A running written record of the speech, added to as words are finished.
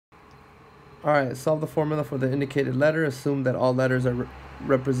Alright, solve the formula for the indicated letter. Assume that all letters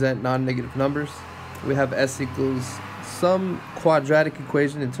represent non-negative numbers. We have S equals some quadratic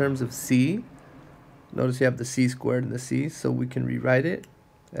equation in terms of C. Notice you have the C squared and the C, so we can rewrite it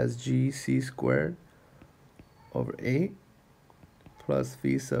as GC squared over 8 plus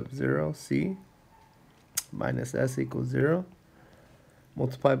phi sub 0 C minus S equals 0.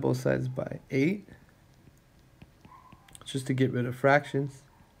 Multiply both sides by 8 just to get rid of fractions.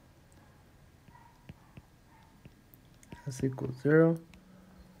 S equals 0.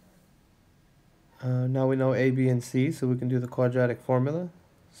 Now we know A, B, and C, so we can do the quadratic formula.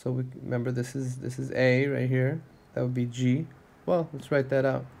 So we remember this is A right here. That would be G. Well, let's write that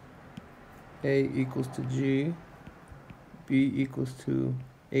out. A equals to G. B equals to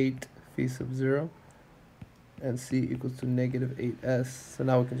 8 phi sub 0. And C equals to negative 8S. So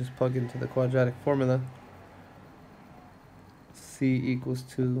now we can just plug into the quadratic formula. C equals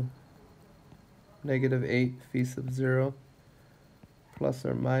to negative 8 phi sub 0 plus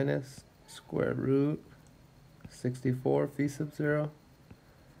or minus square root 64 phi sub 0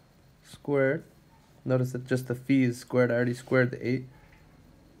 squared. Notice that just the phi is squared. I already squared the 8.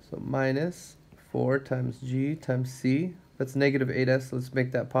 So minus 4 times G times C. That's negative 8S, so let's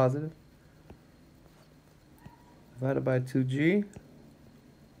make that positive. Divided by 2G,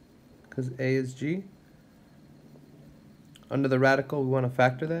 because A is G. Under the radical, we want to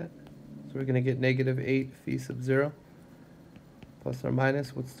factor that. So we're going to get negative 8 phi sub 0 plus or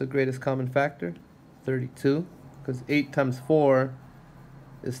minus. What's the greatest common factor? 32, because 8 times 4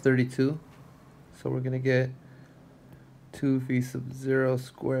 is 32. So we're going to get 2 phi sub 0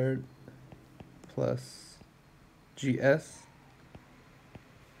 squared plus GS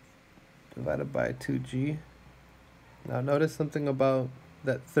divided by 2G. Now notice something about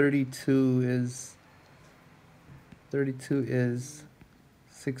that 32 is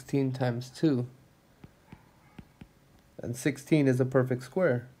 16 times 2. And 16 is a perfect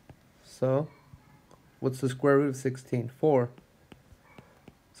square. So what's the square root of 16? 4.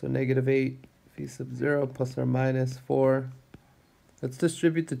 So negative 8 phi sub 0 plus or minus 4. Let's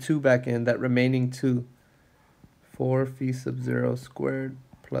distribute the 2 back in, that remaining 2. 4 phi sub 0 squared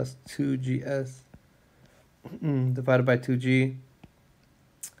plus 2GS divided by 2G.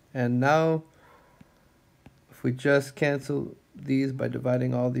 And now, if we just cancel these by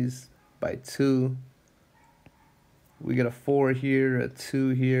dividing all these by 2, we get a 4 here, a 2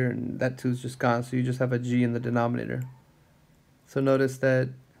 here, and that 2 is just gone, so you just have a G in the denominator. So notice that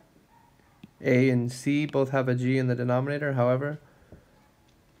A and C both have a G in the denominator. However,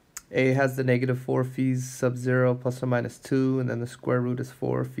 A has the negative 4 phi sub 0 plus or minus 2, and then the square root is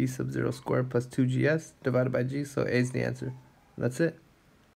 4 phi sub 0 squared plus 2GS divided by G, so A is the answer. And that's it.